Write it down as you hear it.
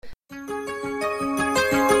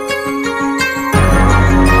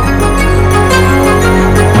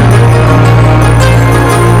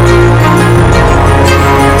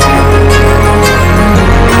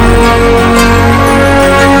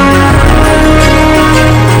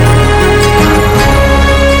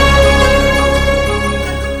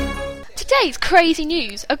crazy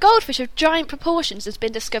news. A goldfish of giant proportions has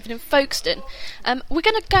been discovered in Folkestone. We're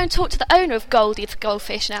going to go and talk to the owner of Goldie the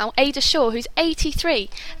goldfish now, Ada Shaw, who's 83.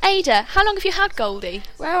 Ada, how long have you had Goldie?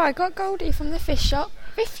 Well, I got Goldie from the fish shop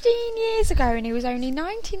 15 years ago and he was only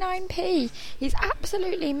 99p. He's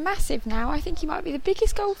absolutely massive now. I think he might be the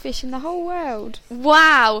biggest goldfish in the whole world.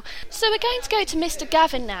 Wow! So we're going to go to Mr.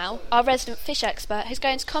 Gavin now, our resident fish expert, who's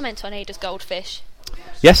going to comment on Ada's goldfish.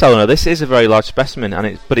 Yes, Elanor, this is a very large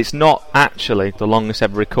specimen, but it's not actually the longest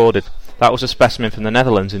ever recorded. That was a specimen from the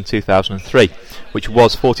Netherlands in 2003, which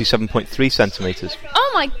was 47.3 centimetres.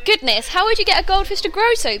 Oh my goodness, how would you get a goldfish to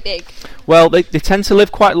grow so big? Well, they tend to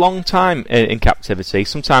live quite a long time in captivity,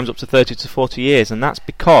 sometimes up to 30 to 40 years, and that's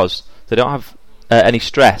because they don't have any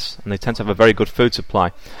stress, and they tend to have a very good food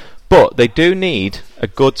supply. But they do need a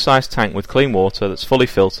good-sized tank with clean water that's fully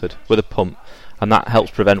filtered with a pump, and that helps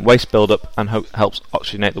prevent waste build-up and helps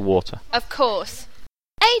oxygenate the water. Of course.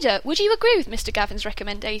 Ada, would you agree with Mr. Gavin's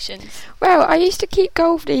recommendations? Well, I used to keep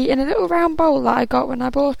Goldie in a little round bowl that I got when I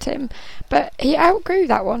bought him, but he outgrew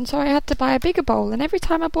that one, so I had to buy a bigger bowl, and every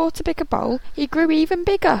time I bought a bigger bowl, he grew even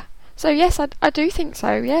bigger. So yes, I do think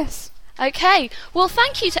so, yes. OK, well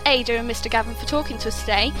thank you to Ada and Mr. Gavin for talking to us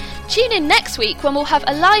today. Tune in next week when we'll have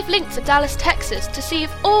a live link to Dallas, Texas to see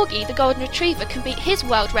if Augie the Golden Retriever can beat his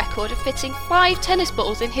world record of fitting 5 tennis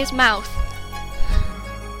balls in his mouth.